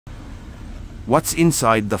What's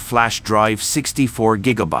inside the flash drive 64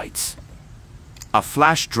 GB? A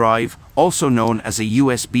flash drive, also known as a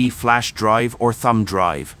USB flash drive or thumb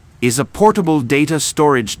drive, is a portable data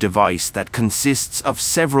storage device that consists of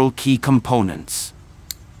several key components.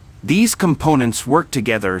 These components work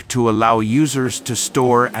together to allow users to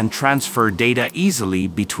store and transfer data easily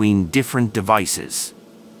between different devices.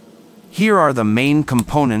 Here are the main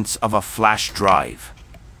components of a flash drive.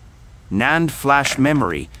 NAND flash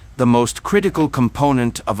memory. The most critical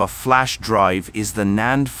component of a flash drive is the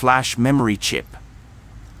NAND flash memory chip.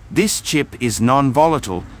 This chip is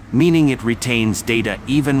non-volatile, meaning it retains data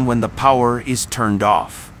even when the power is turned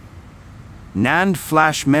off. NAND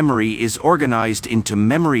flash memory is organized into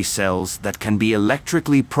memory cells that can be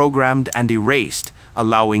electrically programmed and erased,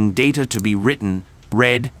 allowing data to be written,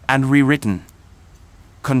 read, and rewritten.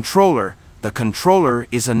 Controller. The controller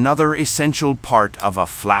is another essential part of a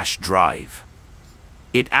flash drive.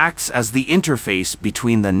 It acts as the interface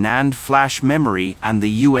between the NAND flash memory and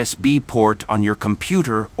the USB port on your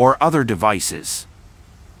computer or other devices.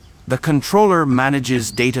 The controller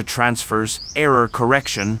manages data transfers, error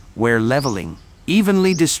correction, wear leveling,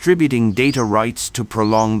 evenly distributing data writes to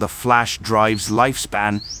prolong the flash drive's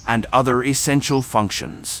lifespan, and other essential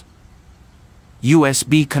functions.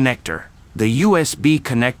 USB connector. The USB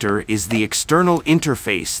connector is the external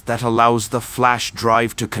interface that allows the flash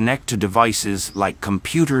drive to connect to devices like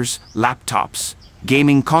computers, laptops,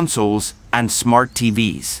 gaming consoles, and smart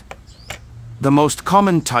TVs. The most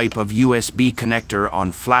common type of USB connector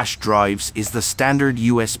on flash drives is the standard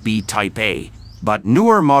USB Type-A, but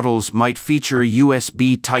newer models might feature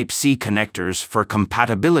USB Type-C connectors for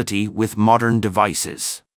compatibility with modern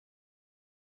devices.